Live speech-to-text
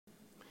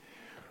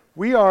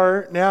We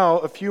are now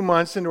a few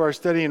months into our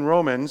study in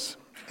Romans,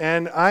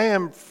 and I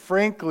am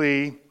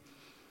frankly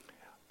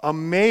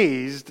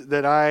amazed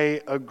that I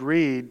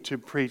agreed to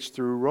preach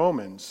through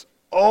Romans.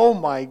 Oh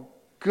my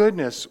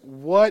goodness,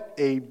 what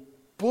a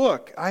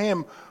book. I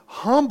am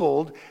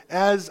humbled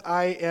as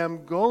I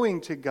am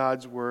going to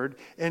God's Word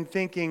and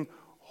thinking,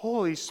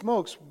 holy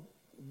smokes,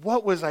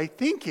 what was I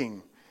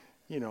thinking?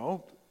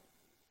 Could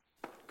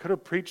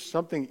have preached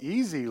something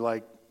easy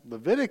like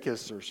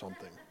Leviticus or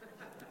something.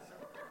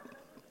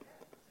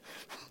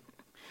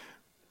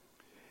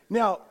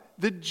 Now,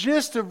 the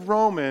gist of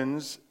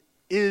Romans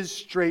is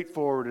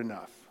straightforward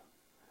enough.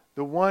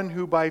 The one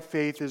who by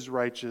faith is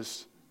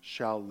righteous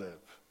shall live.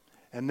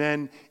 And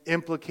then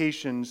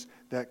implications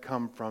that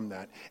come from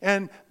that.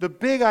 And the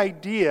big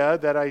idea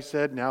that I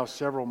said now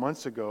several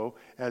months ago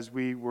as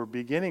we were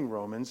beginning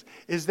Romans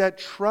is that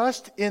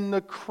trust in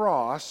the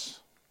cross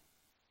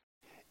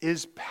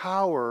is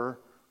power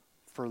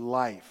for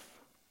life.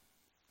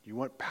 You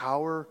want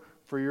power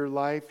for your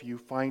life? You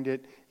find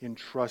it in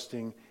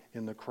trusting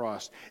in the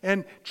cross.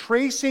 And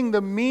tracing the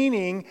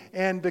meaning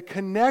and the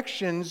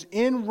connections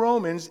in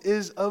Romans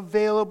is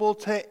available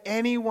to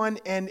anyone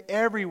and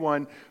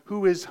everyone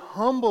who is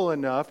humble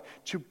enough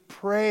to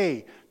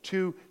pray,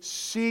 to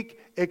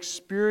seek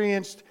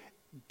experienced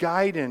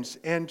guidance,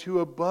 and to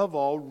above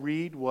all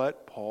read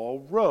what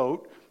Paul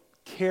wrote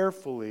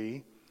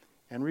carefully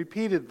and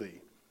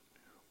repeatedly.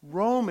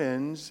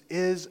 Romans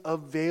is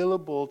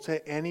available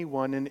to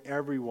anyone and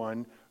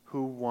everyone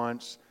who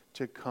wants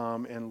to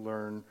come and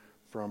learn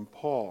from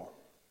Paul.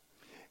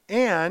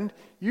 And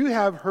you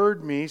have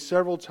heard me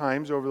several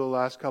times over the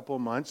last couple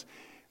of months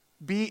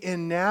be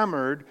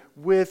enamored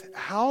with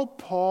how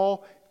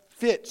Paul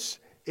fits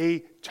a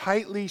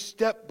tightly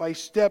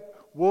step-by-step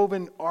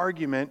woven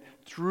argument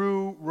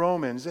through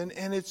Romans. And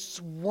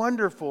it's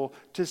wonderful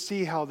to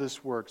see how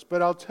this works.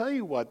 But I'll tell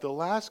you what, the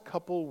last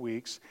couple of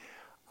weeks,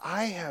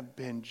 I have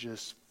been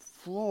just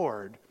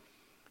floored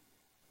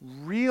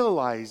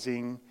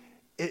realizing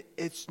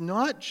it's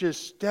not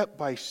just step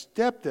by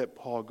step that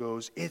Paul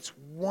goes, it's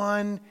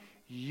one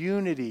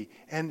unity.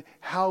 And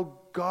how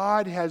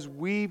God has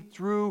weaved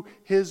through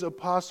his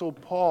apostle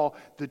Paul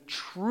the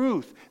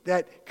truth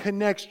that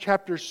connects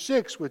chapter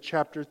 6 with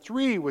chapter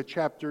 3, with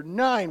chapter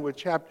 9,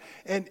 with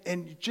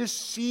and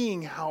just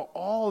seeing how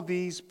all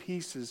these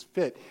pieces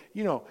fit.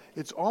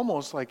 It's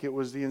almost like it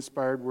was the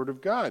inspired word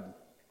of God.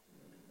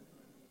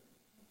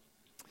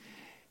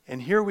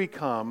 And here we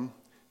come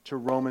to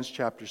Romans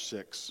chapter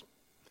 6.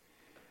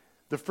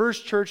 The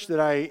first church that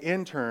I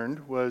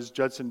interned was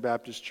Judson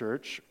Baptist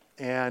Church,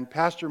 and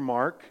Pastor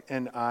Mark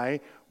and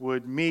I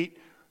would meet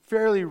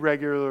fairly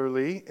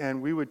regularly,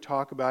 and we would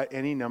talk about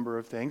any number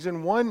of things.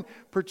 And one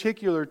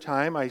particular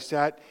time I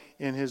sat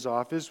in his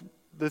office,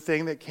 the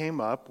thing that came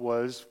up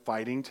was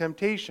fighting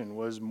temptation,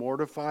 was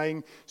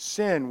mortifying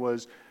sin,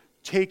 was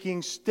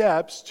taking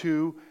steps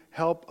to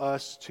help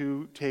us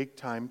to take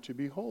time to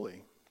be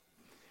holy.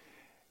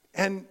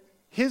 And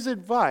his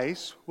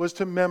advice was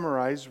to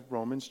memorize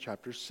Romans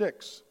chapter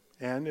 6.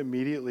 And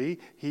immediately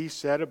he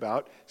set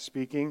about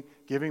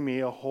giving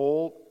me a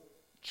whole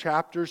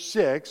chapter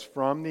 6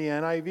 from the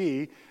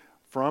NIV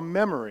from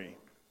memory.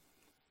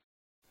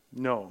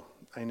 No,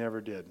 I never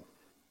did.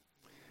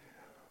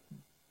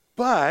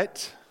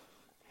 But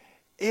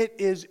it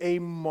is a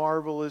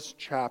marvelous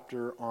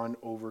chapter on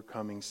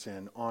overcoming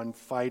sin, on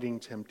fighting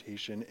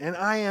temptation. And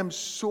I am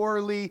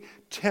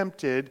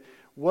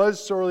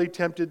was sorely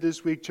tempted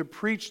this week to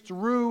preach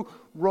through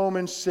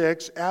Romans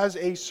 6 as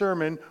a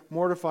sermon,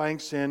 mortifying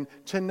sin,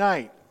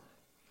 tonight.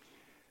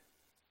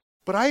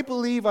 But I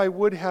believe I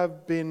would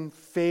have been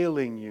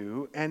failing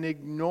you and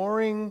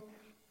ignoring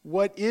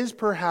what is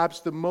perhaps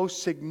the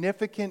most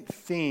significant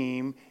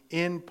theme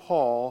in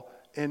Paul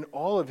in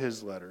all of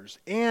his letters.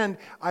 And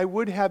I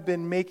would have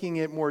been making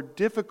it more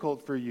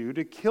difficult for you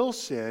to kill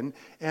sin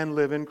and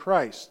live in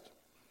Christ.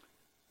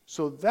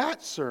 So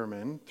that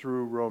sermon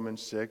through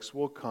Romans 6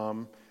 will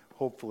come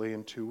hopefully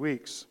in 2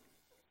 weeks.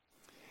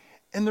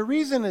 And the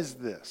reason is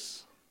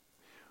this.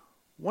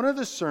 One of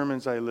the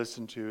sermons I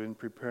listened to in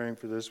preparing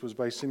for this was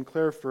by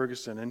Sinclair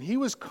Ferguson, and he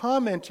was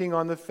commenting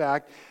on the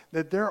fact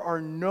that there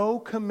are no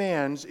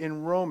commands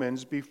in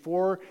Romans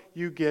before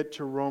you get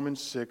to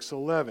Romans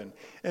 6:11,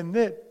 and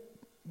that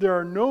there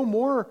are no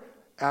more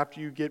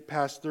after you get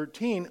past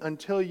 13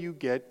 until you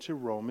get to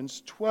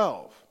Romans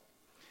 12.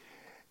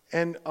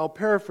 And I'll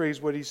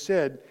paraphrase what he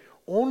said.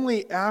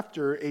 Only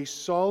after a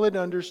solid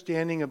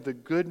understanding of the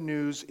good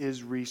news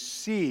is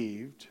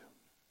received,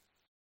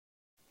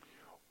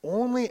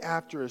 only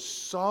after a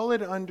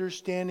solid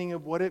understanding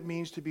of what it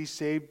means to be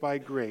saved by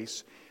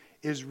grace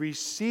is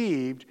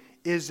received,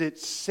 is it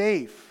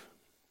safe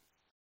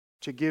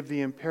to give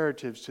the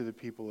imperatives to the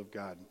people of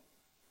God.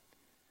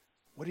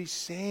 What he's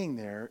saying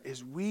there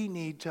is we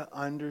need to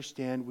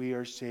understand we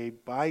are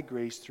saved by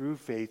grace through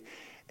faith.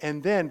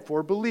 And then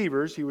for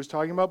believers, he was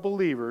talking about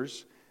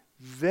believers,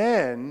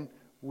 then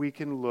we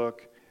can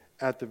look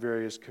at the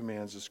various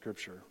commands of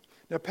Scripture.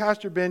 Now,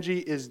 Pastor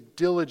Benji is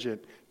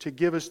diligent to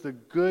give us the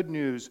good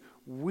news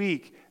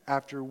week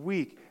after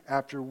week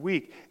after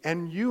week.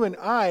 And you and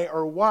I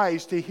are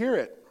wise to hear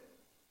it.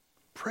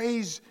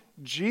 Praise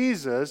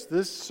Jesus.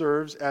 This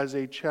serves as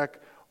a check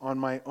on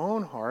my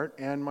own heart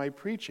and my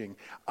preaching.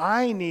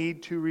 I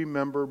need to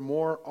remember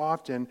more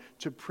often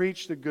to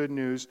preach the good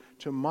news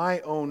to my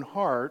own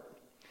heart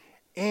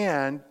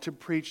and to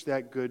preach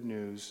that good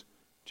news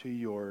to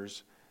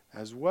yours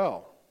as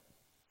well.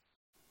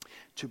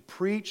 To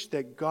preach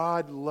that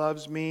God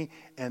loves me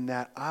and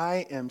that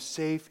I am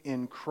safe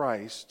in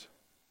Christ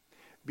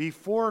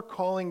before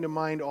calling to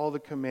mind all the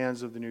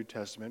commands of the New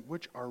Testament,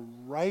 which are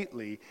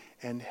rightly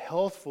and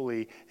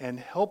healthfully and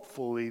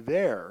helpfully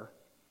there,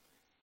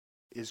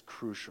 is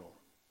crucial.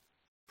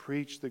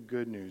 Preach the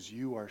good news.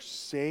 You are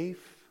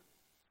safe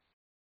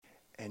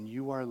and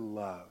you are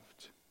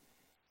loved.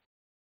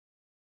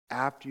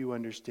 After you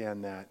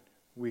understand that,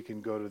 we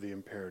can go to the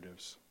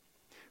imperatives.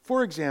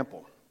 For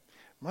example,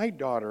 my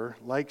daughter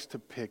likes to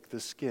pick the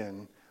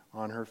skin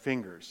on her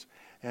fingers.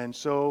 And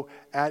so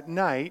at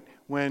night,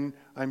 when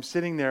I'm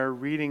sitting there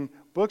reading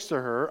books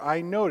to her,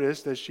 I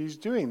notice that she's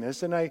doing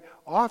this, and I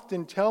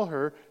often tell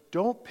her,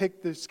 don't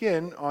pick the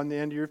skin on the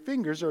end of your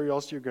fingers or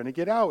else you're going to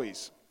get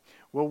owies.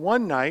 Well,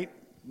 one night,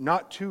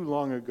 not too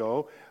long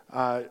ago,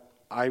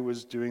 I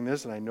was doing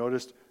this, and I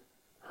noticed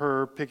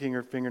her picking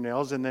her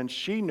fingernails, and then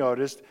she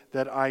noticed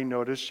that I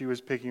noticed she was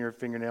picking her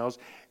fingernails,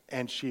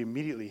 and she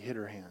immediately hid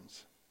her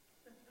hands.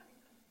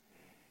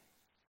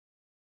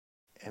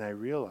 And I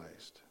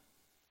realized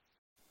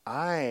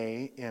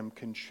I am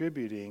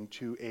contributing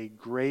to a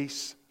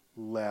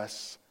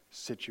graceless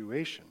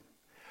situation.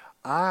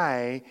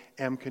 I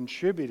am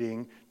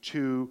contributing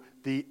to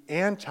the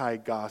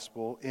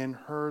anti-gospel in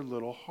her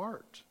little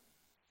heart.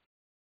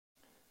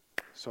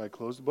 So I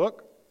closed the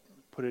book,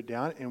 put it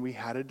down, and we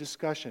had a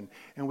discussion.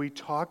 And we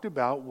talked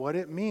about what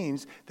it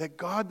means that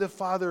God the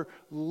Father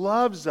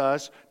loves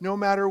us no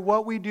matter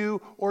what we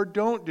do or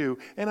don't do.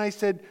 And I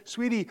said,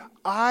 sweetie,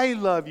 I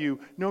love you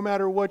no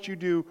matter what you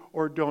do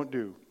or don't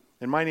do.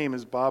 And my name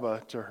is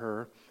Baba to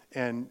her,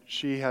 and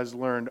she has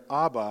learned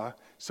Abba,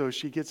 so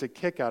she gets a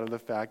kick out of the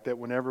fact that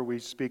whenever we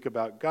speak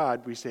about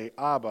God, we say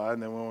Abba,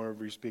 and then whenever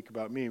we speak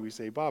about me, we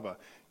say Baba.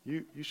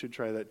 You should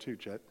try that too,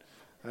 Chet.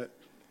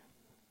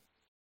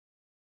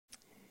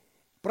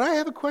 But I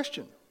have a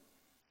question.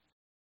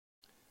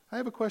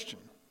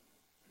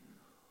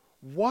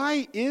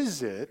 Why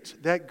is it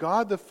that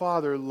God the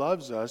Father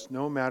loves us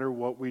no matter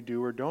what we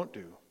do or don't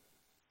do?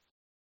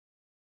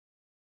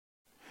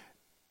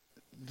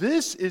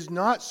 This is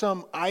not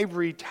some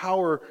ivory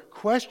tower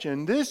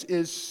question. This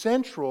is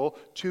central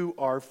to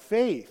our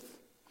faith.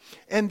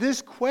 And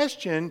this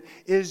question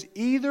is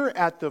either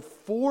at the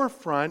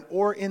forefront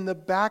or in the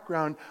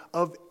background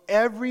of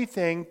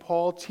everything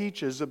Paul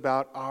teaches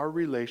about our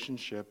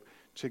relationship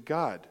to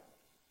God.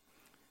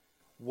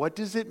 What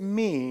does it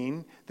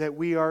mean that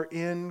we are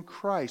in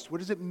Christ? What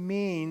does it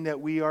mean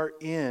that we are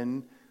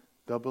in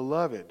the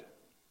Beloved?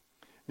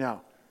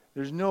 Now,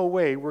 there's no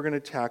way we're going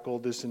to tackle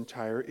this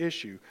entire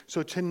issue.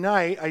 So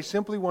tonight, I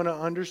simply want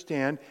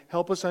to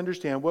help us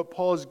understand what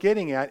Paul is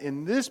getting at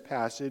in this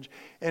passage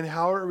and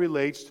how it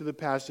relates to the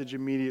passage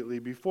immediately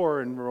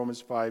before in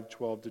Romans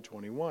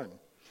 5:12-21.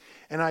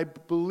 And I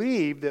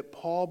believe that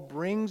Paul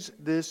brings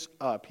this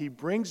up. He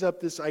brings up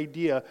this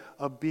idea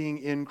of being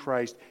in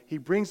Christ. He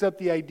brings up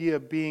the idea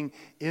of being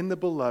in the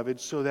Beloved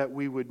so that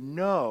we would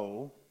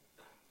know,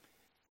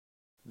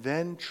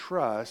 then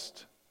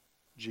trust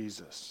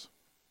Jesus.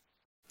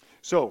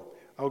 So,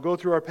 I'll go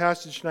through our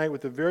passage tonight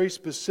with a very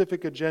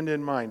specific agenda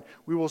in mind.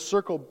 We will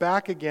circle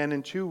back again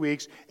in 2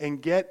 weeks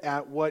and get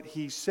at what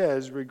he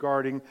says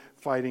regarding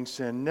fighting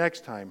sin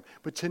next time.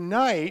 But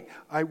tonight,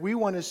 we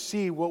want to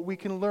see what we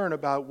can learn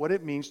about what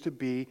it means to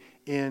be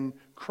in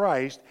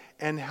Christ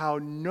and how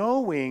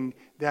knowing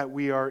that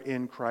we are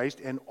in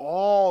Christ and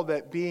all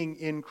that being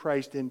in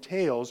Christ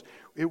entails,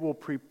 it will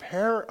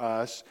prepare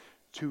us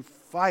to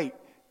fight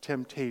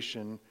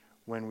temptation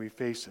when we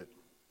face it.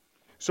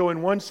 So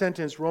in one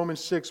sentence, Romans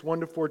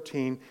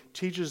 6:1-14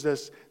 teaches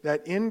us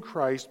that in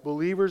Christ,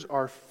 believers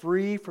are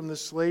free from the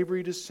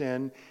slavery to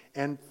sin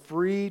and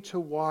free to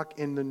walk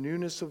in the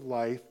newness of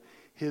life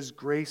His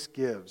grace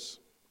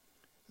gives.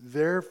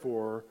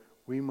 Therefore,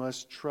 we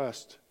must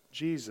trust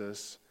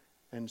Jesus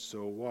and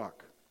so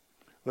walk.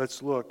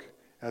 Let's look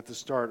at the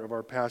start of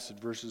our passage,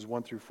 verses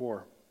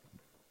 1-4.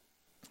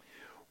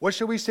 What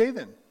shall we say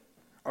then?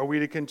 Are we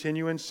to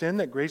continue in sin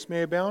that grace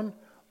may abound?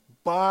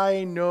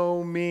 By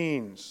no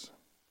means.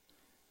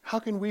 How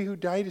can we who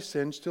die to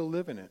sin still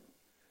live in it?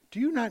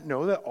 Do you not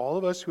know that all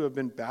of us who have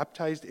been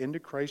baptized into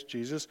Christ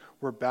Jesus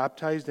were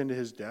baptized into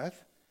His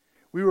death?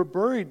 We were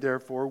buried,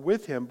 therefore,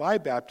 with Him by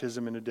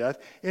baptism into death,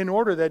 in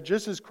order that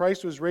just as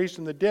Christ was raised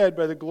from the dead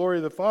by the glory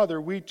of the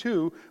Father, we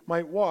too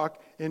might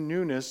walk in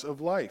newness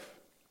of life.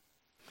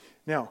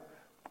 Now,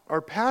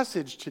 our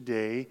passage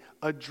today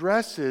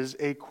addresses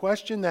a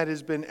question that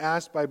has been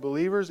asked by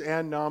believers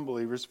and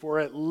non-believers for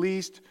at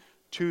least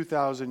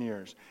 2,000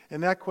 years.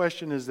 And that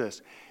question is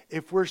this: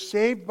 if we're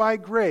saved by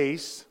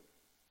grace,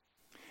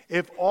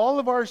 if all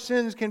of our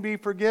sins can be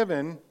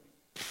forgiven,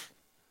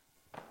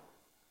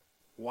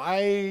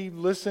 Why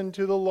listen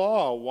to the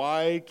law?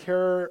 Why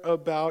care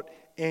about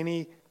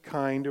any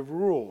kind of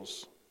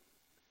rules?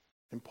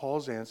 And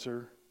Paul's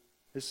answer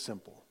is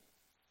simple.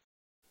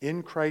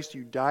 In Christ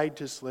you died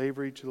to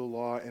slavery to the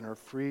law and are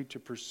free to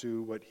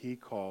pursue what he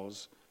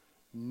calls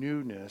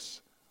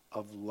newness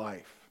of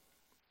life.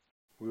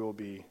 We will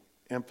be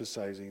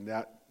emphasizing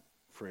that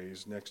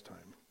phrase next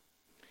time.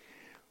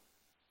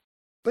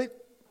 But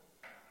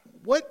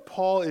what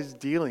Paul is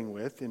dealing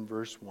with in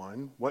verse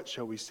 1, what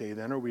shall we say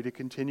then? Are we to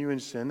continue in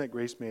sin that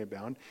grace may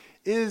abound?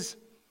 Is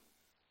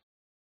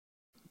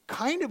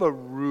kind of a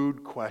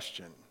rude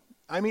question.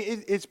 I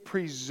mean, it's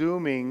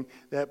presuming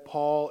that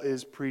Paul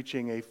is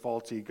preaching a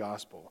faulty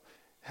gospel.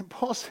 And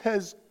Paul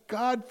says,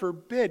 God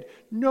forbid,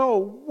 no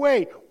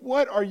way.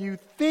 What are you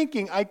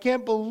thinking? I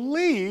can't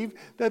believe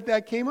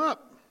that came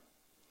up.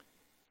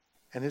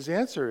 And his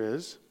answer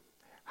is,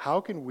 how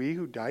can we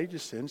who died to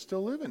sin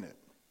still live in it?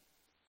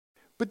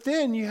 But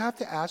then you have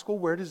to ask, well,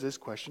 where does this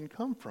question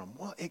come from?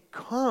 Well, it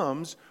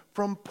comes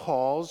from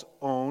Paul's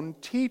own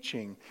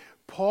teaching.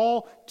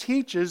 Paul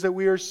teaches that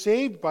we are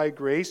saved by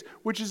grace,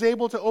 which is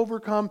able to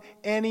overcome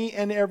any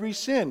and every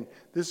sin.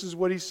 This is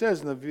what he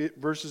says in the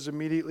verses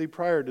immediately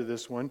prior to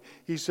this one.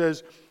 He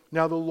says,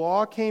 now the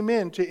law came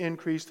in to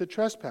increase the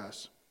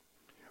trespass.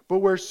 But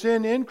where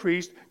sin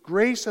increased,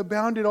 grace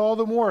abounded all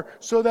the more,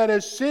 so that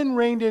as sin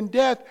reigned in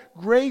death,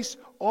 grace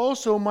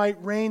also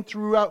might reign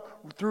through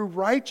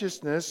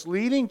righteousness,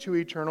 leading to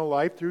eternal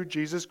life through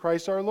Jesus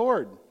Christ our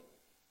Lord.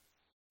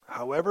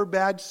 However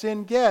bad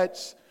sin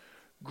gets,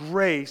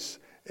 grace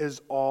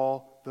is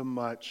all the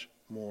much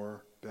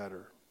more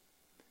better.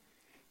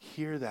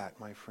 Hear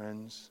that, my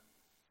friends.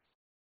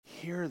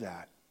 Hear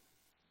that.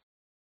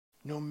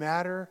 No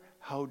matter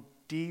how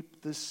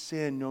deep the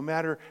sin, no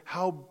matter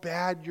how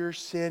bad your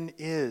sin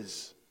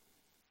is,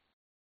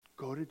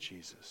 go to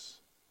Jesus.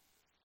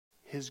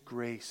 His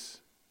grace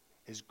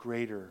is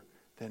greater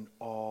than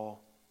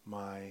all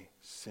my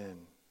sin.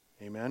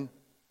 Amen?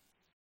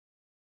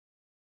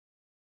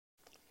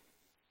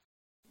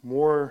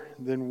 More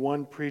than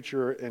one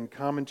preacher and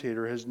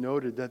commentator has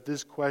noted that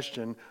this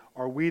question,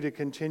 are we to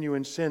continue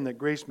in sin that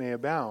grace may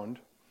abound,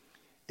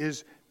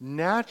 is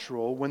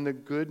natural when the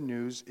good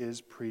news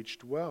is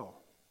preached well.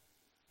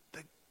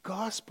 The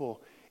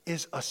gospel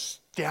is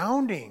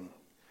astounding.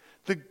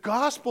 The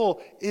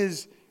gospel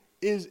is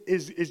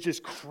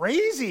just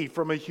crazy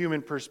from a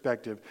human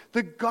perspective.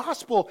 The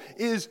gospel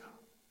is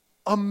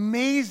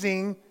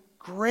amazing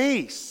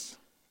grace.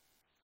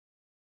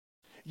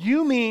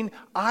 You mean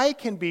I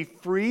can be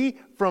free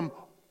from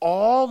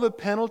all the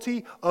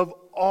penalty of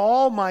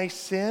all my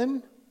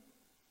sin?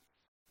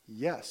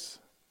 Yes,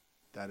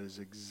 that is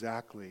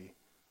exactly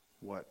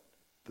what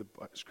the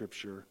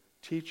Scripture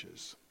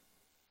teaches.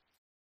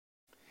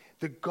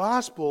 The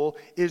gospel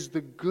is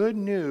the good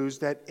news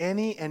that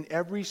any and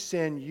every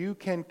sin you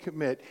can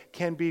commit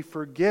can be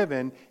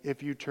forgiven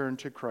if you turn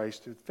to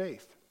Christ with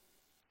faith.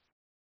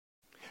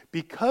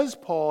 Because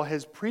Paul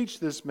has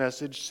preached this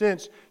message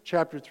since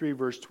chapter 3,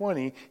 verse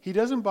 20, he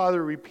doesn't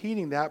bother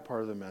repeating that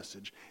part of the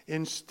message.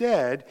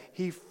 Instead,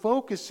 he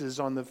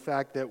focuses on the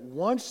fact that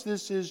once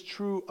this is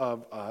true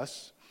of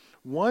us,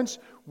 once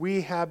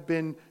we have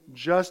been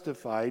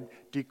justified,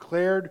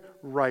 declared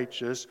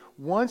righteous,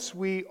 once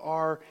we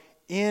are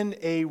in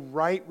a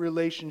right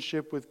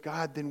relationship with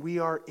God, then we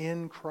are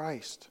in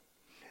Christ.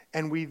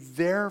 And we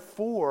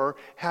therefore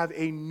have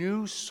a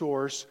new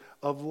source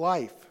of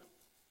life.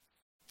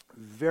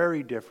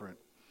 Very different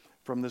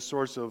from the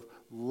source of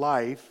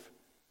life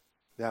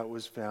that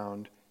was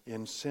found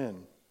in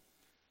sin.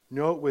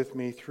 Note with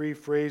me 3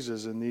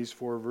 phrases in these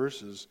 4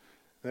 verses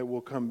that we'll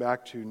come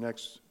back to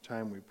next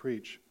time we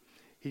preach.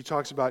 He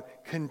talks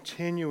about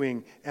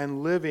continuing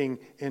and living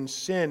in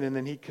sin, and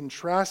then he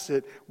contrasts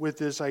it with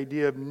this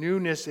idea of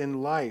newness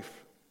in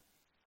life.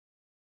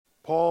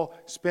 Paul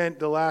spent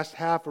the last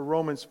half of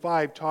Romans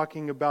 5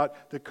 talking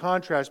about the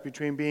contrast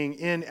between being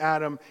in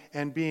Adam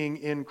and being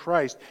in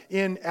Christ.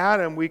 In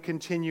Adam, we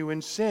continue in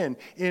sin.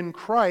 In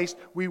Christ,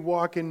 we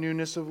walk in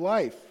newness of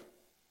life.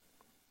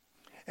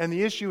 And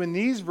the issue in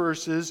these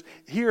verses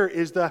here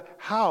is the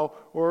how,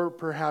 or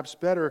perhaps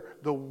better,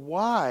 the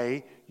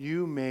why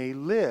you may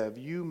live,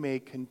 you may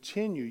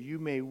continue, you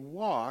may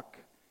walk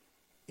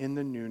in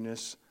the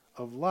newness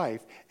of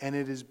life. And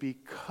it is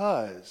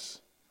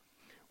because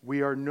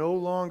we are no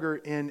longer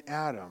in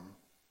Adam.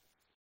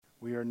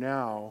 We are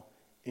now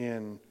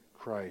in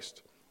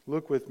Christ.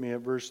 Look with me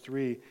at verse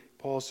 3.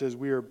 Paul says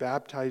we are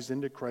baptized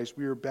into Christ.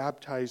 We are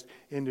baptized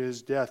into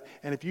his death.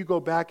 And if you go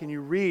back and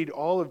you read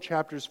all of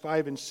chapters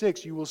 5 and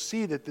 6, you will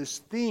see that this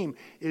theme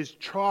is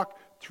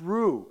chalked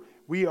through.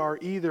 We are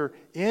either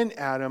in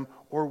Adam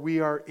or we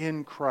are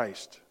in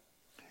Christ.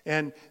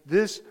 And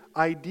this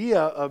idea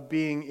of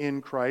being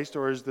in Christ,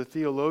 or as the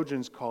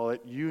theologians call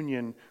it,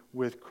 union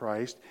with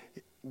Christ,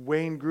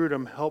 Wayne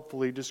Grudem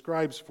helpfully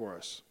describes for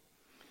us.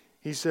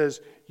 He says,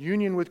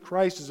 union with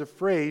Christ is a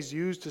phrase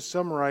used to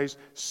summarize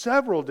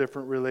several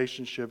different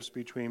relationships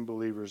between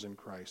believers in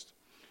Christ.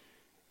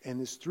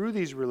 And it's through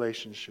these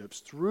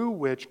relationships through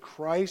which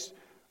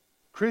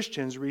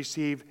Christians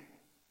receive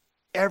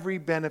every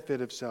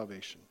benefit of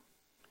salvation.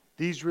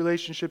 These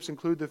relationships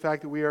include the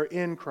fact that we are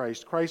in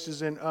Christ. Christ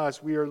is in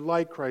us. We are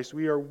like Christ.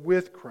 We are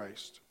with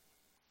Christ.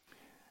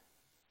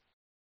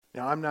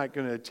 Now, I'm not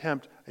going to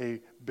attempt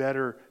a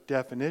better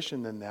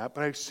definition than that,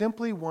 but I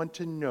simply want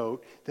to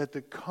note that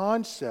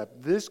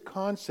this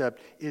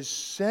concept is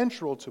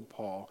central to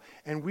Paul,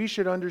 and we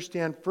should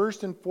understand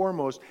first and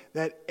foremost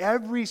that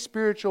every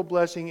spiritual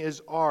blessing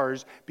is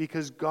ours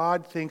because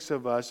God thinks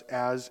of us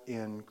as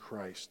in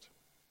Christ.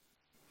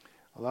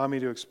 Allow me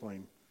to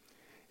explain.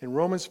 In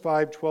Romans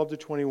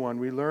 5:12-21,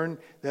 we learn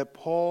that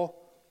Paul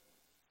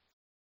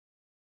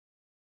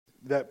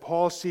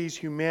sees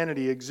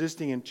humanity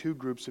existing in two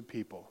groups of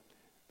people.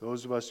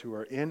 Those of us who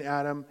are in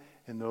Adam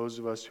and those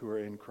of us who are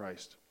in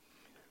Christ.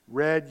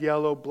 Red,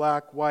 yellow,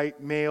 black,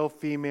 white, male,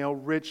 female,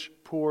 rich,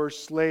 poor,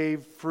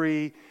 slave,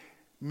 free,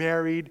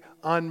 married,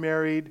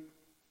 unmarried.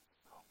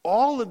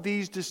 All of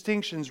these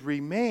distinctions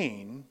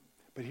remain,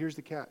 but here's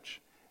the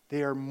catch.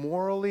 They are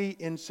morally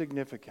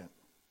insignificant.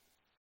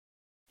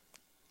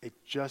 It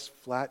just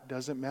flat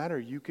doesn't matter.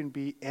 You can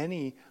be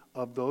any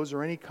of those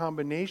or any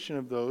combination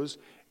of those,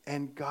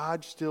 and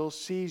God still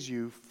sees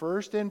you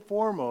first and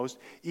foremost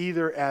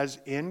either as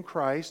in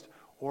Christ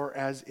or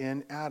as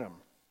in Adam.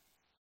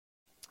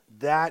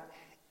 That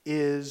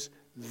is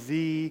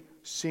the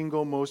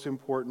single most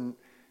important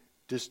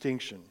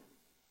distinction.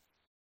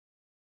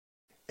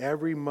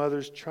 Every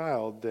mother's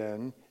child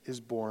then is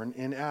born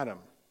in Adam.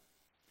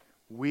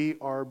 We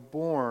are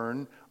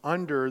born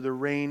under the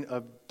reign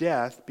of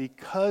death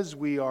because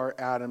we are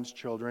Adam's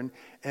children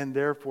and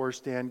therefore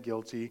stand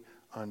guilty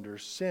under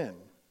sin.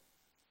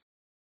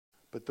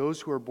 But those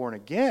who are born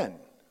again,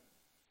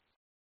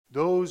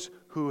 those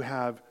who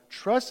have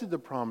trusted the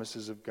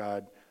promises of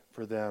God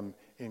for them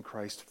in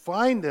Christ,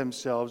 find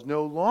themselves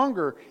no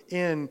longer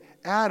in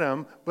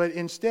Adam, but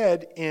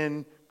instead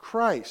in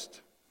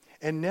Christ.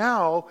 And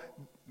now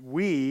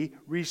we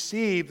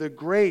receive the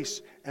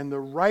grace and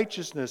the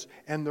righteousness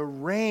and the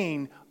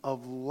reign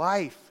of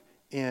life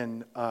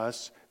in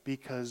us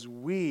because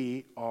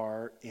we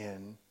are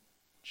in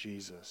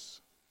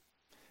Jesus.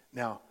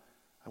 Now,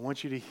 I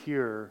want you to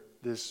hear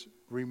this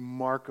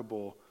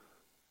remarkable,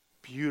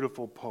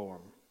 beautiful poem.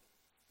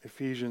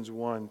 Ephesians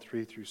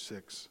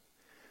 1:3-6.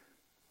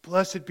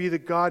 Blessed be the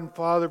God and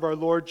Father of our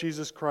Lord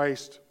Jesus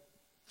Christ,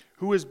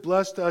 who has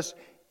blessed us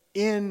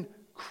in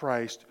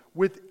Christ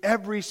with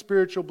every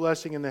spiritual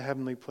blessing in the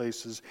heavenly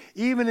places,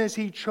 even as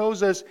He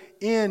chose us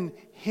in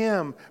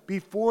Him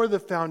before the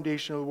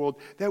foundation of the world,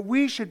 that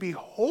we should be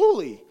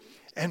holy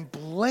and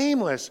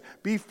blameless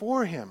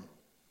before Him.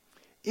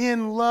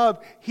 In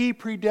love, He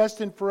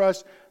predestined for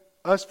us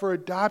for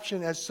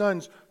adoption as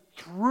sons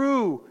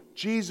through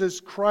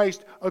Jesus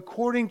Christ,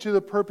 according to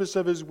the purpose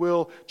of His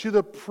will, to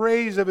the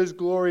praise of His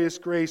glorious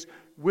grace,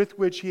 with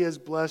which He has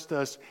blessed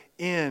us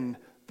in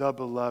the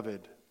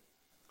Beloved.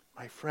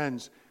 My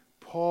friends,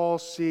 Paul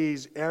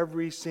sees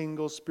every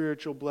single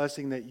spiritual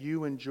blessing that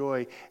you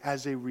enjoy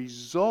as a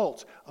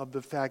result of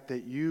the fact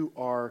that you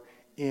are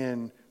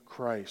in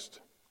Christ.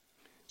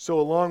 So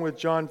along with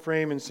John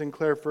Frame and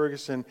Sinclair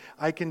Ferguson,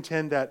 I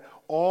contend that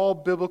all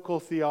biblical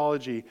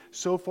theology,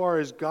 so far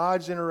as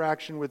God's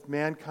interaction with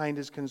mankind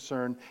is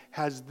concerned,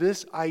 has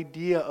this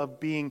idea of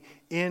being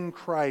in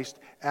Christ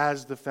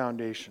as the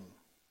foundation.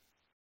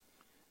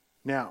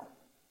 Now,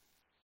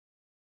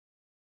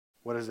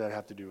 what does that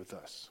have to do with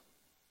us?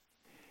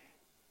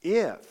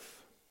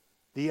 If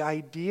the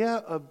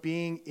idea of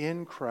being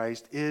in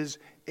Christ is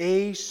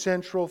a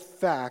central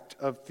fact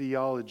of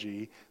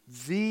theology,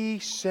 the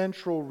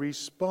central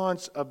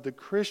response of the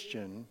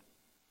Christian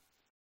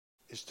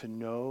is to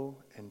know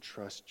and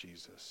trust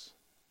Jesus.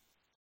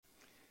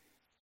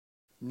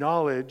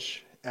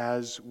 Knowledge,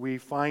 as we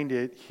find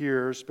it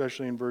here,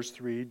 especially in verse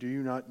 3, do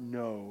you not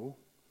know?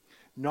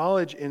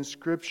 Knowledge in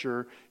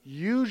Scripture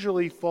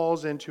usually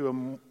falls into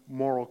a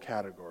moral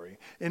category.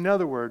 In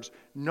other words,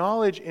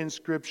 knowledge in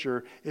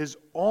Scripture is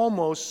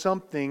almost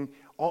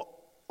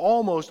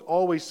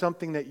always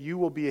something that you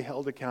will be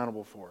held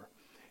accountable for.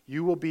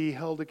 You will be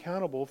held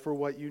accountable for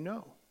what you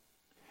know.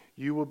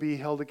 You will be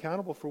held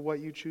accountable for what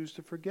you choose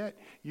to forget.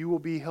 You will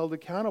be held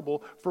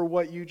accountable for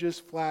what you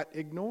just flat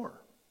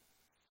ignore.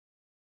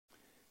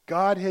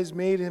 God has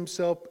made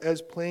Himself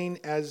as plain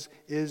as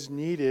is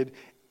needed,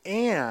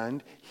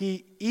 and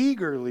He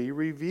eagerly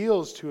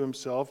reveals to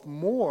Himself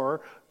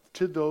more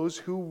to those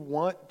who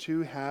want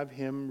to have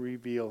Him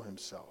reveal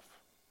Himself.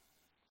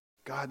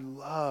 God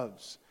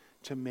loves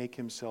to make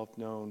Himself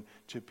known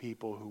to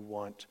people who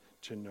want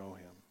to know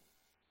Him.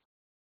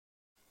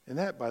 And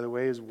that, by the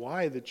way, is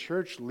why the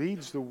church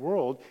leads the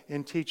world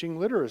in teaching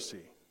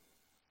literacy.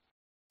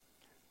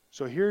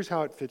 So here's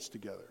how it fits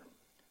together.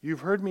 You've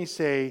heard me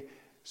say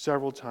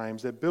several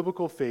times that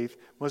biblical faith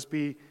must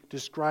be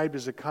described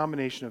as a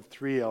combination of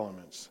three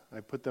elements.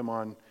 I put them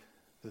on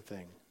the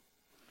thing.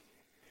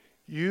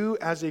 You,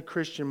 as a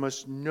Christian,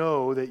 must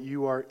know that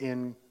you are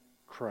in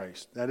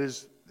Christ. That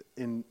is,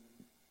 in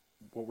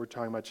what we're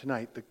talking about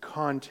tonight, the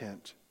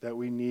content that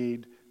we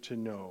need to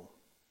know.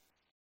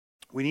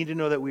 We need to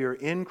know that we are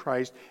in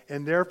Christ,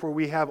 and therefore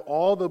we have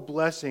all the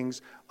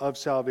blessings of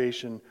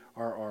salvation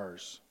are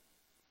ours.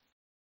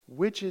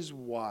 Which is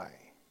why,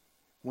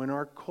 when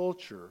our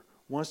culture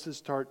wants to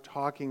start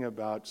talking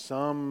about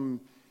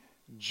some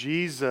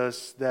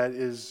Jesus that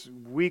is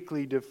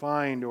weakly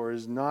defined or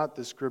is not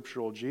the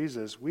scriptural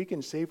Jesus, we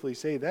can safely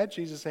say that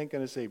Jesus ain't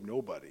going to save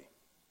nobody.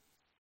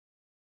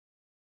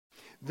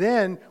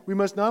 Then we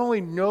must not only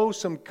know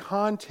some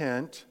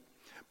content,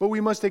 but we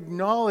must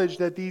acknowledge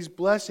that these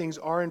blessings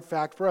are in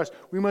fact for us.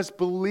 We must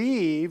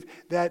believe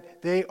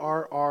that they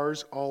are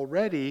ours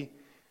already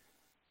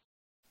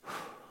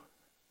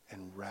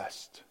and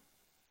rest.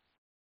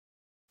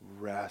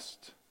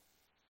 Rest.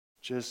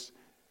 Just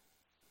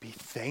be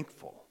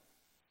thankful.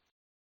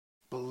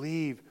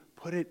 Believe.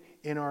 Put it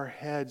in our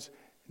heads,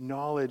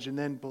 knowledge, and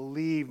then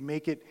believe.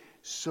 Make it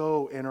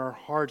so in our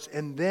hearts.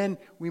 And then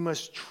we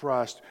must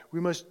trust. We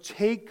must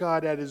take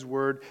God at His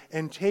word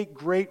and take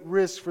great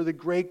risks for the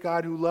great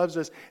God who loves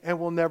us and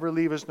will never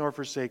leave us nor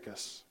forsake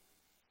us.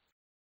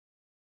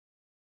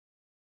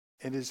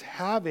 It is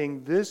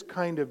having this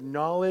kind of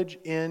knowledge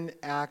in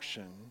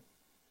action,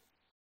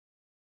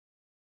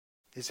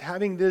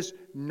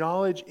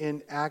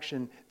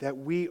 that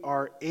we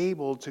are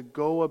able to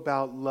go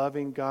about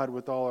loving God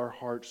with all our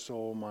heart,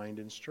 soul, mind,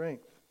 and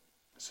strength.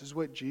 This is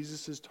what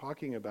Jesus is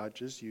talking about,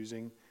 just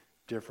using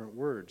different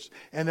words.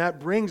 And that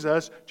brings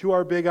us to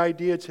our big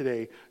idea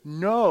today.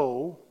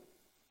 Know,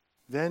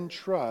 then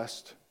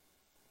trust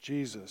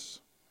Jesus.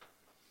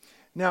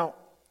 Now,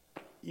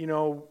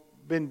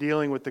 been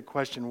dealing with the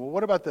question, well,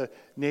 what about the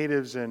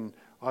natives in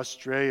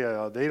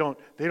Australia? They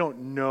don't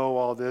know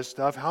all this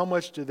stuff. How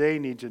much do they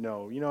need to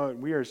know?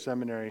 We are a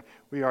seminary.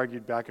 We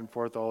argued back and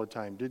forth all the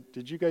time.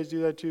 Did you guys do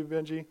that too,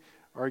 Benji?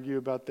 Argue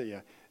about that?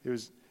 Yeah.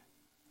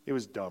 It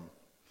was dumb.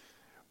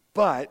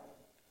 But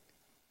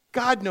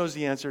God knows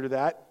the answer to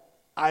that.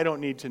 I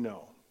don't need to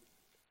know.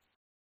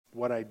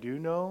 What I do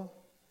know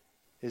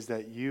is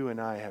that you and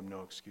I have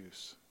no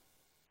excuse.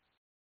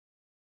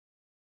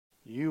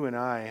 You and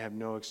I have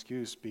no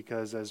excuse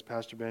because, as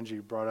Pastor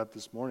Benji brought up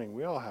this morning,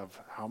 we all have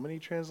how many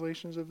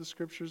translations of the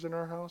Scriptures in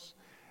our house?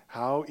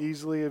 How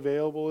easily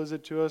available is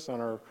it to us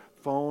on our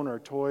phone, our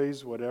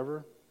toys,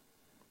 whatever?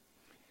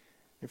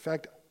 In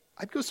fact,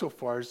 I'd go so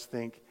far as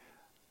to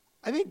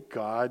I think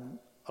God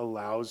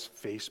allows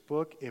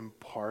Facebook in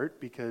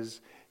part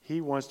because He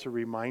wants to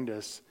remind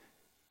us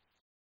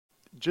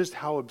just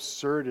how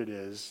absurd it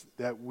is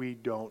that we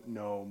don't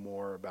know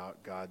more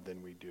about God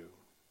than we do.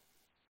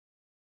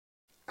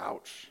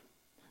 Ouch.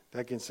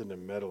 That gets into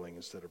meddling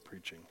instead of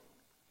preaching.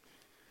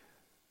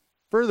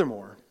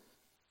 Furthermore,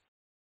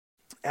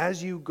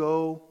 as you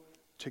go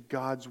to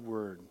God's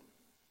Word,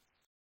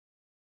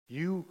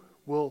 you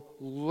will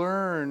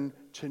learn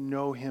to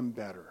know Him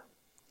better.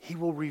 He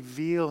will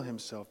reveal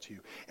Himself to you.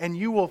 And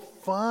you will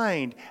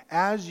find,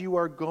 as you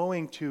are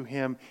going to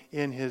Him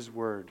in His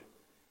Word,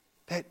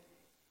 that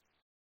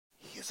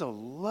He is a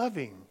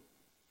loving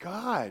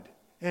God.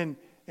 And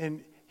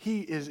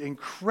He is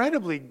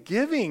incredibly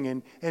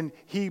giving, and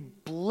He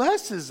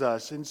blesses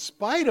us in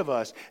spite of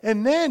us.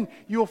 And then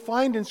you'll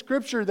find in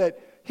Scripture that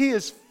He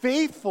is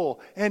faithful,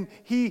 and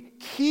He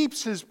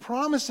keeps His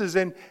promises,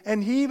 and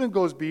He even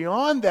goes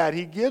beyond that.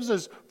 He gives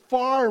us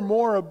far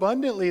more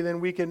abundantly than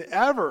we can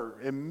ever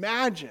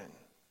imagine.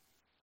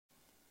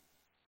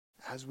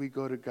 As we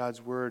go to God's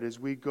Word, as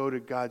we go to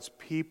God's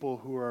people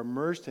who are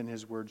immersed in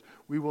His words,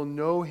 we will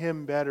know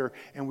Him better,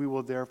 and we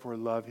will therefore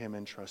love Him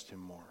and trust Him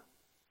more.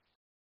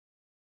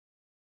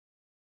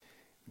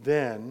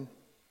 Then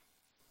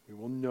we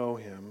will know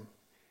Him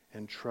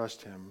and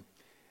trust Him,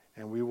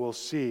 and we will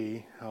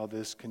see how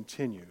this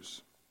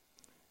continues.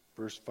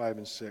 Verse 5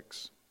 and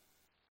 6.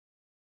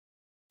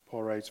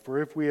 Paul writes, "For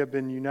if we have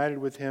been united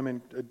with Him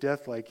in a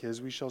death like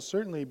His, we shall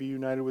certainly be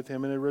united with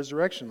Him in a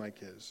resurrection like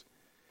His.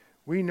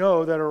 We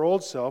know that our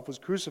old self was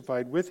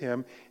crucified with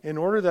Him in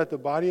order that the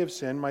body of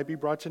sin might be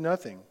brought to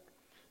nothing,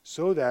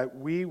 so that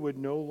we would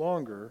no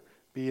longer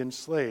be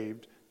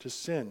enslaved to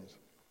sin."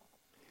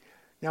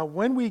 Now,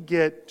 when we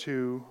get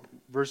to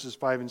verses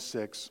 5 and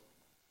 6,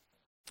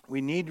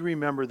 we need to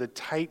remember the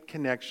tight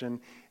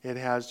connection it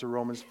has to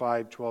Romans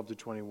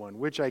 5:12-21,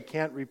 which I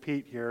can't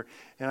repeat here,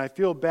 and I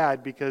feel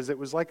bad because it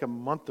was like a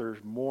month or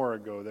more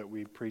ago that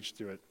we preached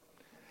through it.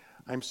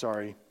 I'm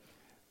sorry.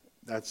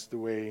 That's the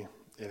way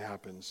it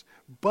happens.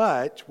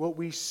 But what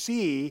we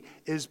see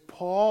is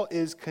Paul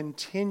is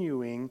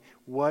continuing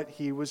what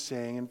he was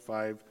saying in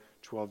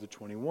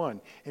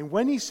 5:12-21. And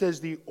when he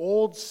says the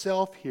old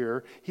self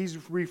here,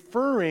 he's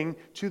referring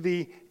to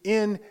the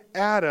in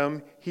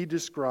Adam he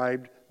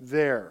described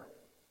there.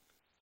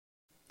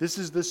 This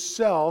is the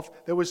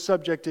self that was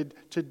subjected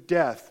to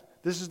death.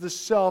 This is the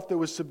self that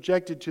was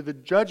subjected to the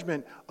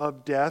judgment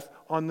of death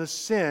on the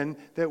sin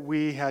that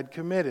we had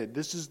committed.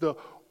 This is the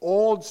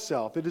old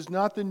self. It is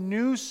not the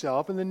new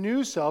self, and the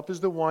new self is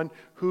the one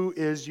who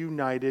is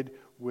united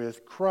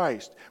with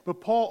Christ.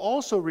 But Paul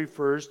also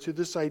refers to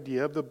this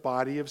idea of the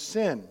body of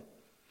sin.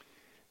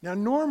 Now,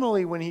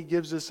 normally when he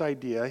gives this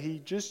idea, he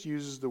just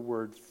uses the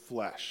word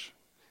flesh.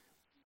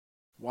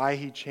 Why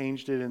he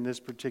changed it in this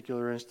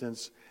particular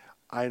instance,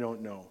 I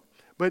don't know.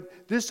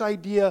 But this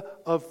idea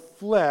of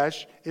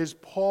flesh is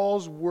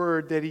Paul's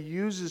word that he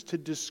uses to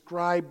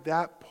describe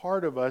that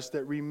part of us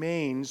that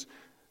remains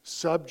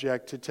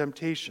subject to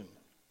temptation.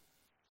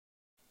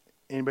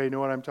 Anybody know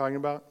what I'm talking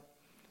about?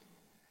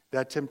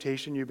 That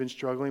temptation you've been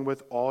struggling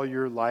with all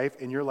your life,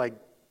 and you're like,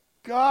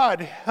 God,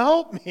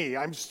 help me.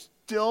 I'm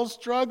still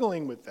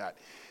struggling with that.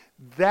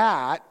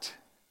 That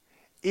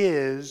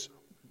is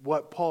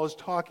what Paul is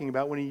talking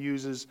about when he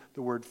uses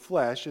the word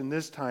flesh, and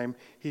this time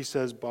he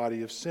says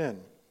body of sin.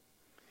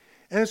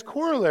 And its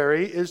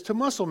corollary is to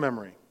muscle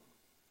memory.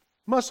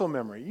 Muscle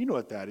memory, you know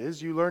what that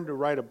is. You learned to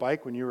ride a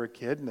bike when you were a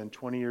kid, and then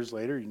 20 years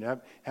later you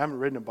haven't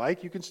ridden a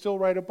bike, you can still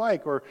ride a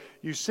bike. Or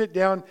you sit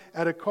down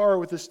at a car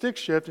with a stick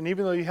shift, and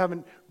even though you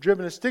haven't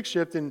driven a stick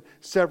shift in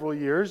several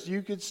years,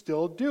 you could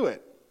still do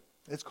it.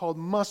 It's called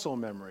muscle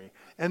memory.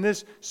 And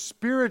this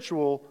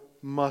spiritual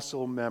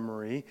muscle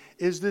memory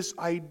is this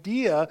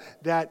idea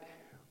that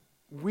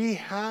we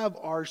have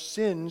our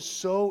sins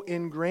so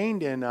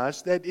ingrained in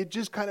us that it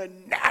just kind of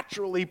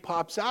naturally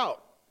pops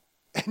out.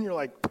 And you're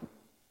like,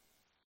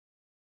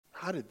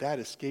 how did that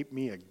escape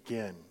me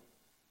again?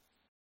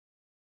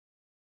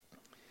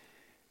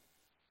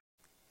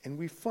 And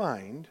we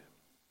find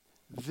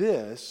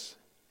this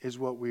is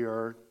what we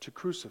are to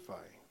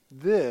crucify.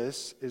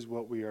 This is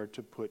what we are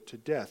to put to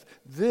death.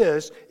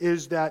 This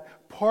is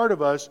that part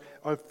of us,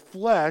 of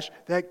flesh,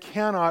 that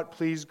cannot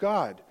please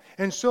God.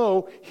 And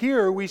so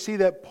here we see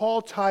that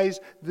Paul ties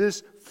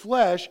this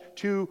flesh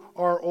to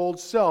our old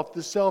self,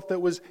 the self that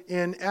was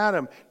in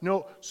Adam.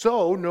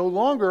 So no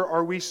longer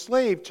are we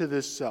slave to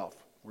this self.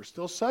 We're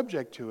still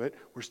subject to it.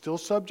 We're still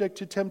subject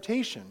to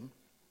temptation.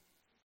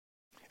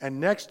 And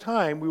next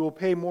time we will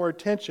pay more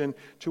attention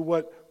to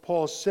what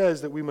Paul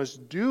says that we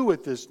must do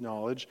with this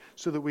knowledge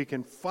so that we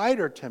can fight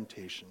our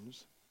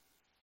temptations.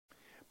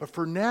 But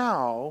for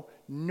now,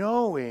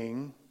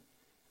 knowing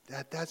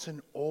that that's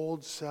an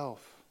old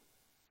self.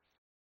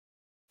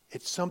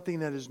 It's something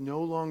that is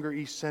no longer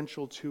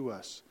essential to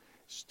us.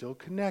 It's still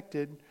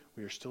connected.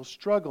 We are still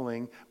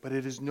struggling, but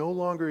it is no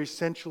longer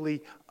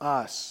essentially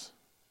us.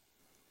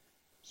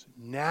 So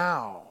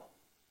now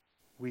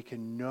we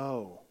can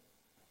know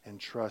and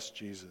trust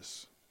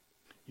Jesus.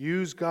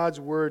 Use God's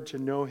word to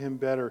know him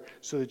better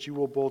so that you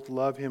will both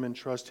love him and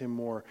trust him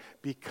more.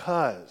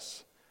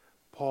 Because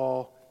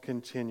Paul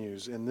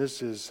continues, and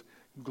this is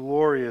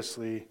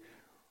gloriously,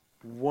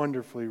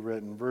 wonderfully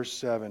written. Verse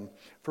 7,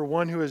 for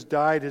one who has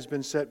died has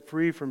been set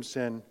free from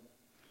sin.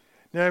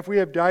 Now if we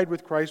have died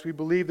with Christ, we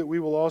believe that we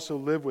will also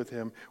live with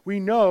him. We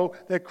know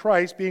that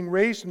Christ, being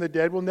raised from the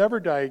dead, will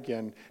never die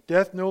again.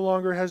 Death no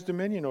longer has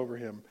dominion over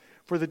him.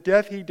 For the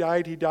death he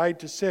died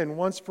to sin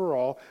once for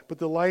all, but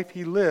the life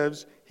he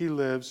lives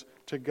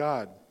to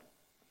God.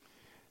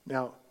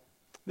 Now,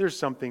 there's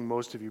something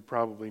most of you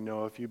probably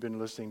know if you've been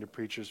listening to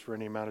preachers for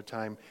any amount of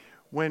time.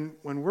 When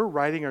we're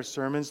writing our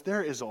sermons,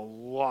 there is a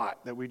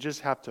lot that we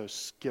just have to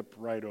skip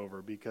right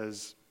over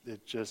because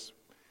the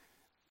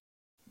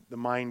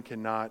mind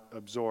cannot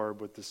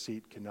absorb what the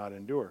seat cannot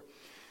endure.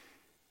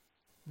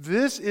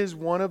 This is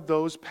one of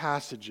those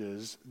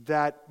passages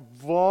that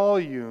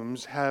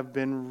volumes have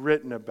been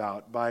written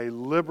about by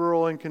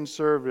liberal and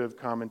conservative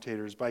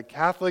commentators, by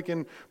Catholic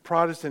and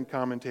Protestant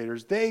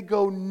commentators. They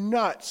go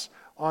nuts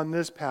on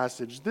this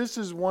passage. This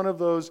is one of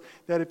those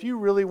that if you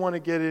really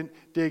want to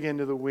dig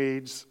into the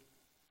weeds,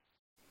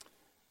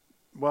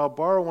 well,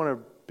 borrow one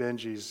of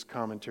Benji's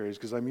commentaries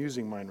because I'm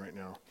using mine right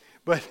now.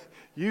 But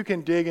you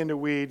can dig into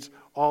weeds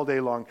all day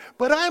long.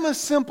 But I'm a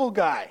simple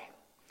guy.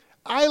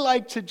 I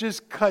like to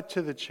just cut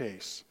to the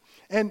chase.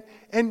 And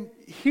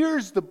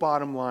here's the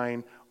bottom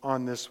line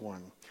on this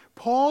one.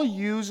 Paul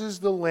uses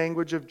the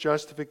language of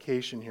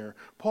justification here.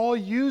 Paul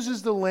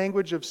uses the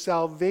language of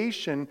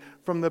salvation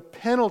from the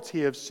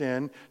penalty of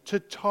sin to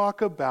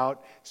talk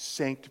about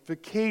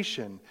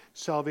sanctification,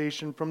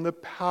 salvation from the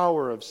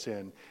power of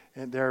sin.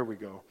 And there we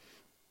go.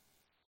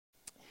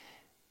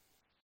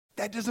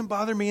 That doesn't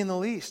bother me in the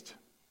least.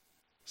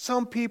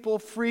 Some people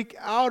freak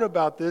out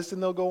about this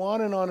and they'll go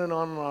on and on and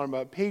on and on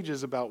about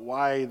pages about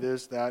why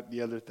this, that,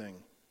 the other thing.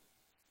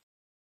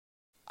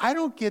 I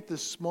don't get the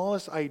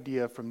smallest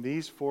idea from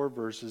these 4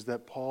 verses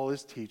that Paul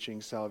is teaching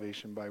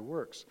salvation by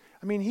works.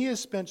 I mean, he has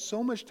spent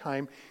so much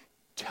time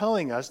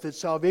telling us that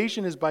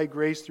salvation is by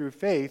grace through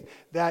faith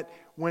that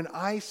when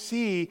I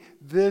see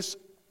this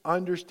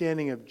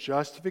understanding of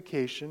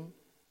justification,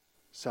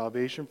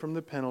 salvation from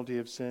the penalty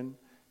of sin,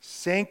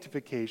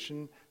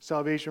 sanctification,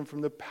 salvation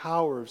from the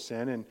power of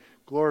sin, and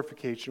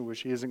glorification,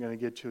 which he isn't going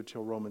to get to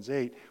until Romans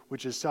 8,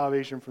 which is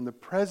salvation from the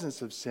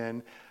presence of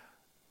sin,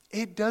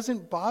 it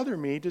doesn't bother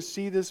me to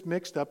see this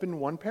mixed up in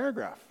one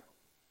paragraph.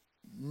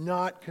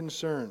 Not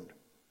concerned.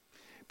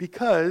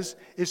 Because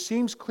it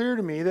seems clear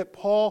to me that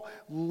Paul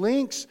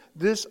links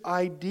this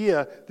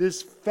idea,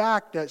 this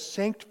fact that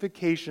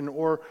sanctification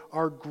or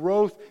our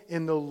growth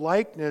in the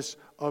likeness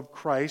of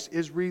Christ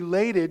is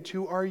related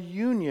to our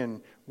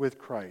union with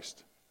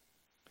Christ.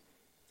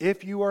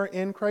 If you are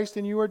in Christ,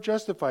 then you are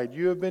justified.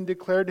 You have been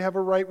declared to have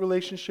a right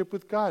relationship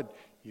with God.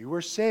 you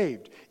are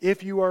saved.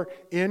 If you are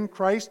in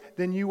Christ,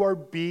 then you are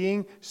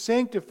being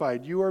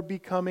sanctified. You are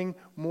becoming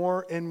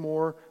more and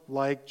more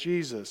like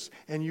Jesus.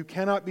 And you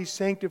cannot be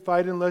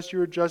sanctified unless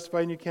you are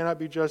justified, and you cannot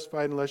be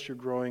justified unless you're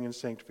growing in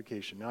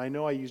sanctification. Now, I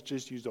know I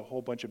just used a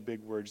whole bunch of big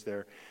words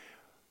there,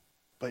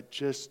 but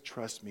just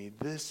trust me,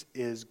 this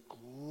is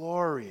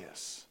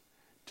glorious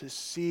to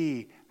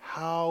see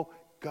how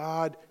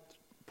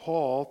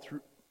Paul,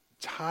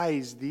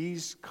 ties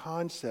these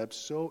concepts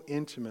so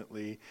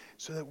intimately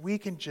so that we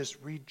can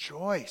just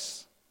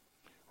rejoice.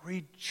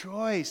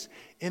 Rejoice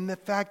in the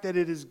fact that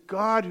it is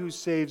God who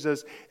saves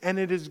us, and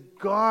it is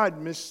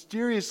God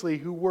mysteriously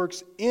who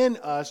works in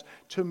us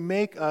to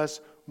make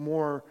us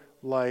more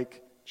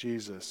like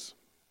Jesus.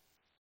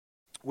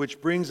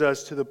 Which brings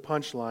us to the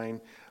punchline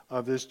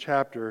of this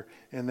chapter,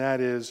 and that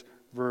is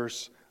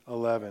verse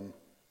 11.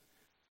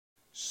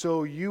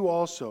 So you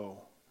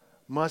also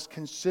must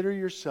consider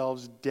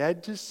yourselves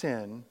dead to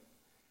sin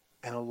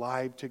and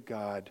alive to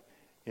God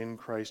in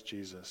Christ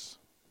Jesus.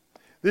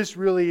 This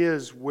really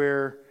is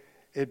where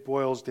it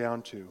boils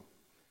down to.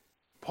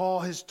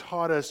 Paul has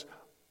taught us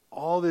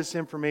all this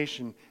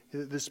information,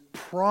 this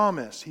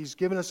promise. He's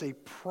given us a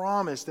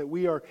promise that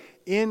we are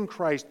in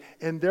Christ,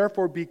 and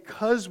therefore,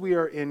 because we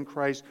are in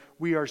Christ,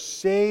 we are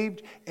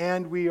saved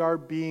and we are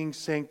being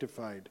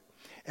sanctified.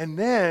 And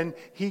then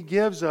he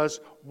gives us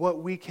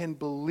what we can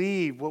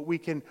believe, what we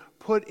can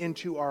put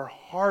into our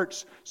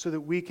hearts so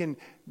that we can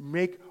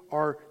make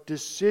our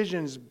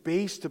decisions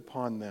based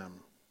upon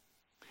them.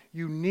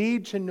 You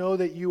need to know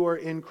that you are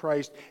in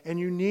Christ, and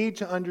you need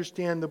to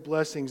understand the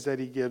blessings that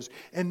he gives.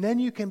 And then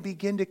you can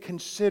begin to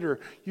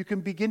consider, you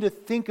can begin to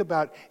think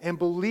about and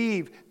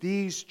believe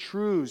these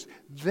truths.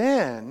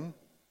 Then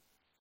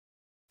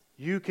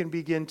you can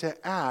begin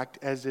to act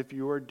as if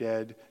you are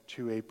dead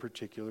to a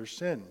particular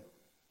sin.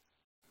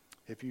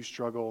 If you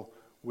struggle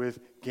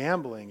with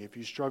gambling, if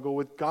you struggle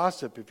with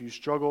gossip, if you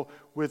struggle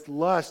with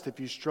lust, if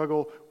you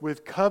struggle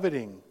with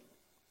coveting,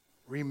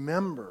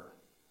 remember,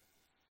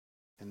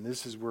 and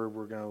this is where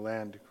we're going to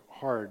land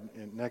hard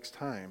next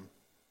time,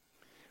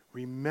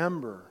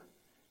 remember,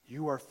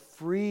 you are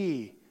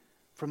free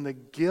from the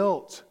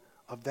guilt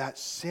of that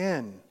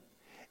sin,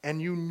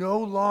 and you no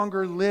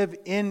longer live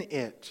in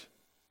it.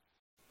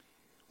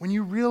 When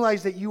you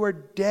realize that you are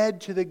dead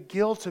to the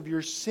guilt of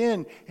your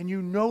sin and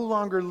you no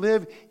longer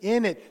live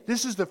in it,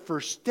 this is the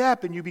first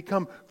step, and you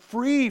become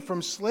free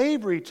from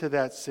slavery to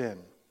that sin.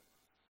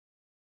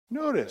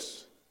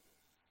 Notice,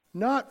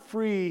 not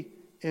free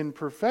in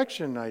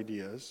perfection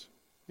ideas,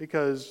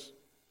 because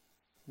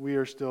we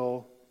are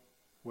still,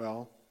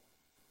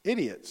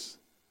 idiots.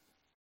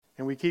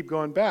 And we keep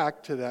going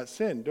back to that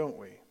sin, don't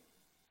we?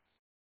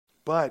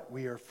 But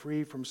we are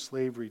free from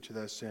slavery to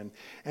that sin.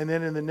 And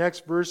then in the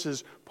next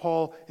verses,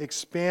 Paul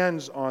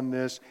expands on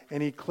this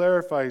and he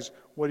clarifies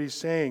what he's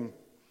saying.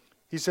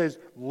 He says,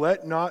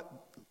 "Let not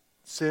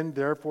sin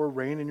therefore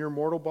reign in your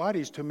mortal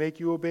bodies to make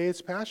you obey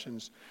its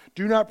passions.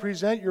 Do not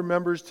present your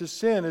members to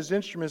sin as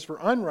instruments for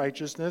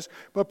unrighteousness,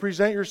 but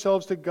present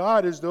yourselves to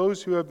God as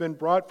those who have been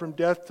brought from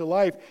death to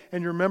life,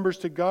 and your members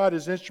to God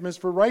as instruments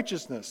for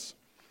righteousness."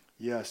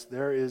 Yes,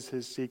 there is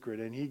his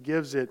secret, and he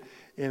gives it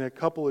in a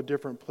couple of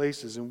different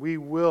places, and we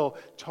will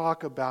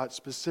talk about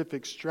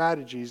specific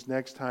strategies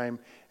next time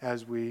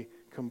as we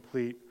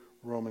complete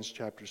Romans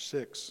chapter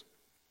 6.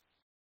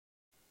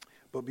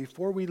 But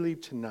before we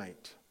leave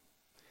tonight,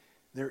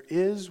 there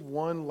is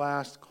one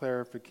last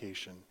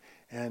clarification,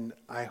 and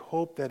I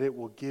hope that it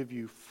will give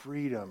you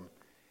freedom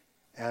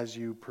as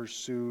you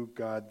pursue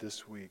God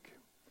this week.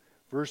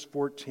 Verse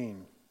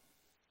 14,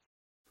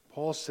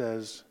 Paul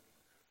says,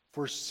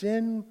 "For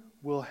sin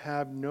will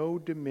have no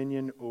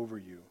dominion over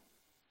you,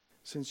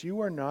 since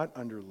you are not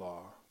under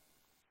law,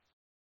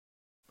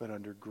 but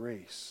under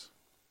grace."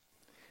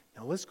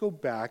 Now let's go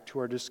back to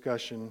our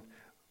discussion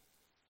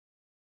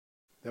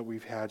that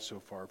we've had so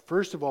far.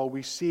 First of all,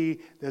 we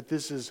see that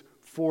this is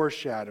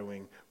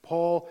foreshadowing.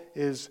 Paul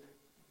is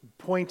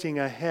pointing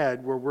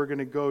ahead where we're going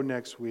to go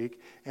next week,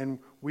 and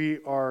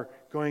we are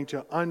going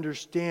to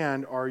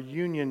understand our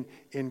union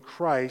in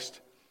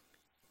Christ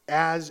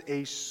as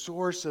a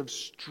source of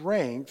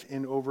strength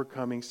in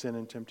overcoming sin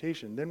and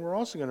temptation. Then we're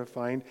also going to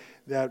find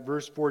that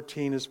verse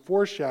 14 is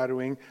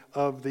foreshadowing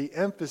of the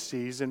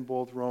emphases in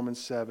both Romans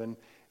 7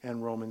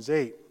 and Romans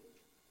 8.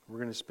 We're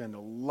going to spend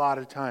a lot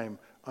of time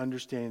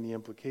understanding the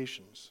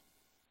implications.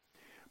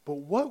 But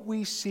what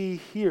we see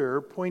here,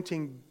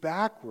 pointing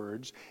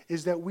backwards,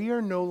 is that we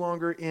are no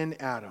longer in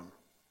Adam.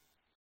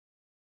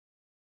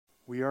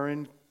 We are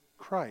in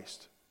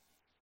Christ.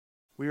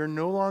 We are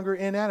no longer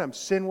in Adam.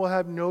 Sin will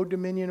have no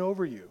dominion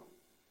over you.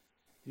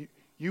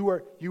 You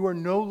are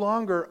no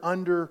longer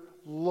under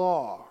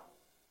law.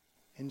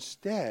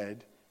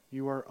 Instead,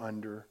 you are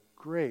under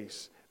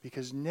grace,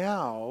 because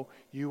now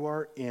you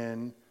are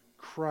in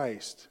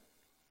Christ.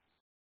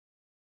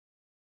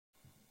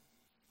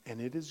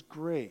 And it is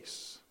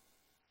grace,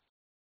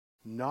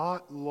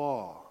 not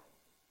law.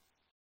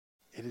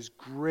 It is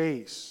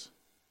grace,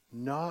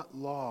 not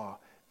law,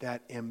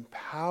 that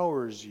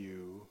empowers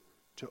you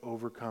to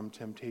overcome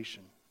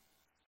temptation.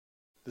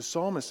 The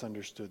psalmist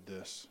understood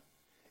this.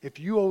 If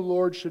you, O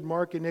Lord, should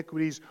mark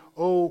iniquities,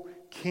 O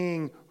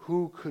King,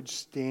 who could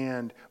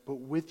stand? But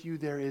with you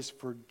there is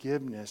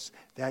forgiveness,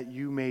 that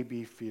you may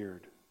be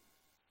feared.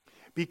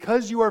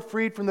 Because you are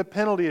freed from the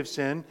penalty of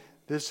sin,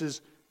 this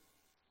is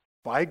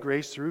by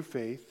grace through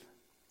faith,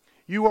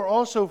 you are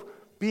also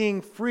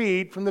being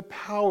freed from the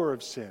power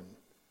of sin,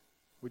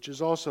 which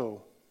is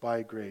also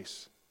by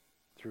grace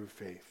through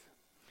faith.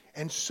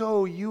 And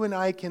so you and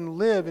I can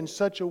live in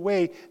such a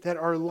way that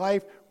our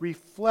life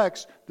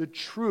reflects the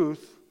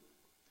truth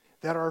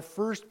that our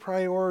first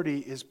priority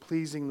is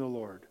pleasing the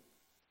Lord.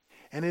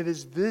 And it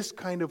is this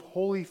kind of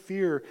holy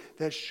fear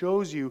that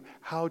shows you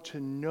how to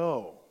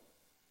know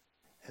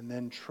and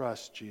then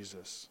trust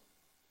Jesus.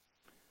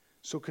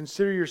 So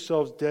consider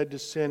yourselves dead to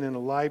sin and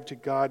alive to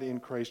God in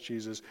Christ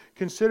Jesus.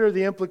 Consider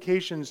the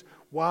implications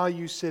while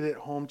you sit at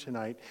home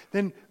tonight.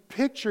 Then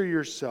picture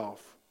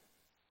yourself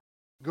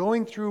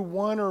going through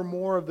one or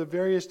more of the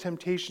various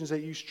temptations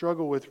that you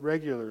struggle with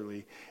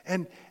regularly.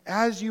 And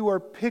as you are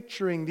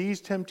picturing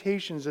these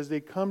temptations as they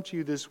come to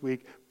you this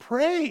week,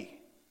 pray.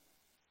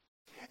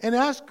 And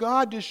ask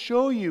God to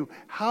show you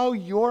how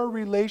your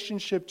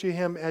relationship to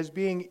Him as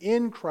being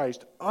in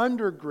Christ,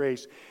 under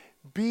grace,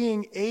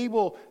 being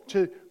able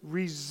to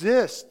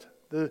resist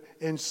the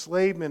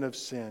enslavement of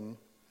sin,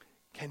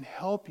 can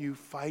help you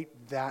fight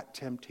that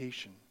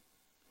temptation.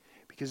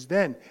 Because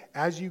then,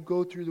 as you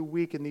go through the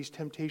week and these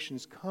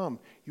temptations come,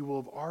 you will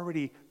have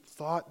already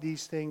thought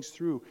these things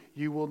through.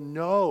 You will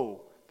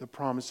know the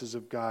promises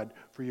of God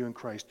for you in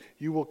Christ.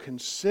 You will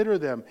consider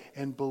them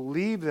and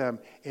believe them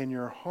in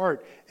your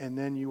heart, and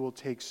then you will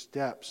take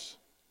steps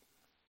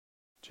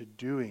to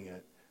doing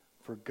it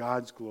for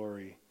God's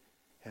glory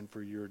and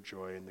for your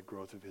joy and the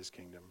growth of His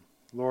kingdom.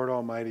 Lord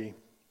Almighty,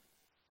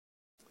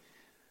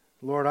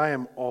 Lord, I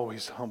am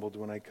always humbled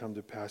when I come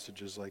to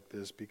passages like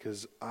this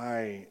because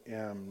I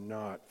am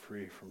not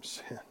free from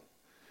sin,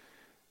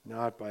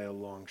 not by a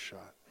long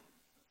shot.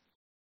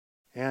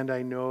 And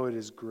I know it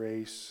is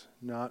grace,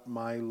 not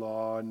my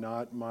law,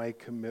 not my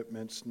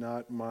commitments,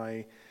 not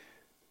my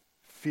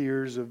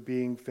fears of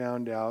being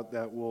found out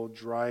that will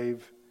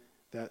drive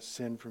that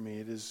sin for me.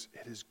 It is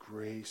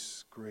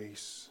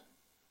grace,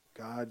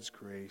 God's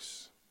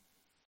grace.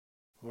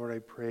 Lord, I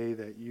pray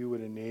that you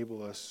would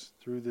enable us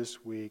through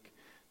this week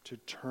to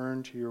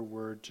turn to your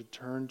word, to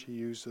turn to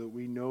you so that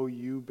we know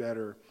you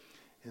better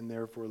and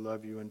therefore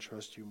love you and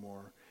trust you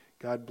more.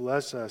 God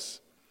bless us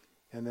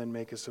and then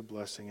make us a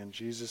blessing. In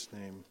Jesus'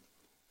 name,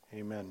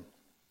 amen.